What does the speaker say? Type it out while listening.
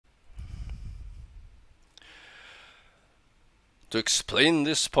To explain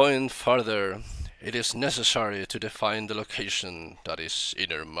this point further, it is necessary to define the location that is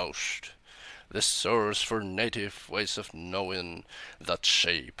innermost, the source for native ways of knowing that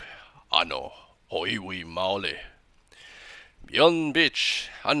shape Ano, Oiwi Maoli. Beyond beach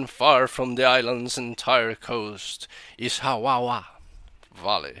and far from the island's entire coast is Hawawa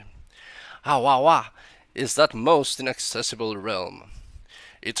Valley. Hawawa is that most inaccessible realm.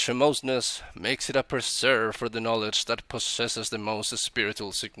 Its remoteness makes it a preserve for the knowledge that possesses the most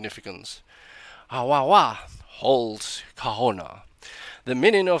spiritual significance. Hawawa holds kahona, the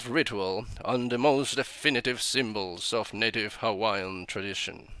meaning of ritual and the most definitive symbols of native Hawaiian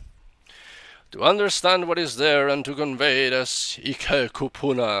tradition. To understand what is there and to convey it as Ike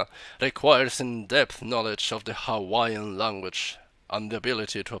Kupuna requires in-depth knowledge of the Hawaiian language and the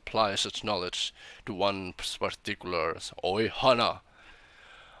ability to apply such knowledge to one particular Oihana.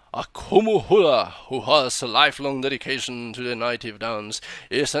 A Kumuhula who has a lifelong dedication to the native dance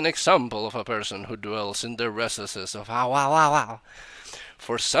is an example of a person who dwells in the recesses of Hawawawa.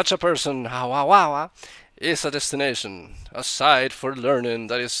 For such a person, Hawawawa is a destination, a site for learning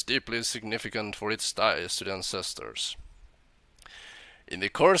that is deeply significant for its ties to the ancestors. In the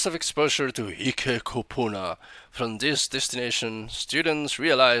course of exposure to Ike Kupuna from this destination, students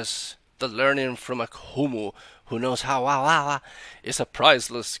realize that learning from a Kumu who knows Hawawawa is a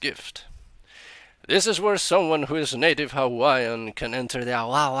priceless gift. This is where someone who is native Hawaiian can enter the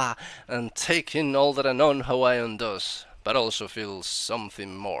Awawa and take in all that a non-Hawaiian does, but also feel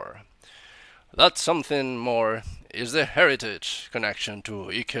something more. That something more is the heritage connection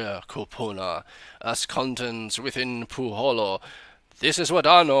to Ike Kupuna as contents within Puholo. This is what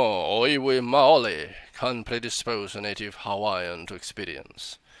Ano, Oiwi Maoli, can predispose a native Hawaiian to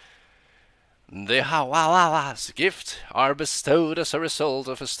experience. The Hawawawa's gift are bestowed as a result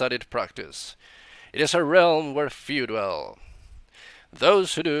of a studied practice. It is a realm where few dwell.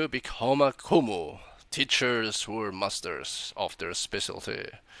 Those who do become a kumu, teachers who are masters of their specialty.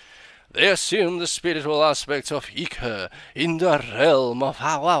 They assume the spiritual aspects of Ike in the realm of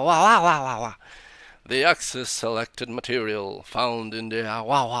Hawawawawawawa. They access selected material found in the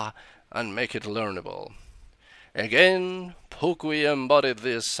Awawa and make it learnable. Again, Pukui embodied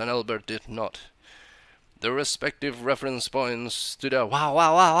this and Albert did not. The respective reference points to the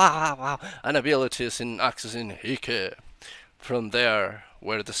wow and abilities in accessing Ike from there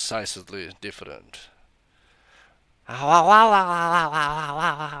were decisively different.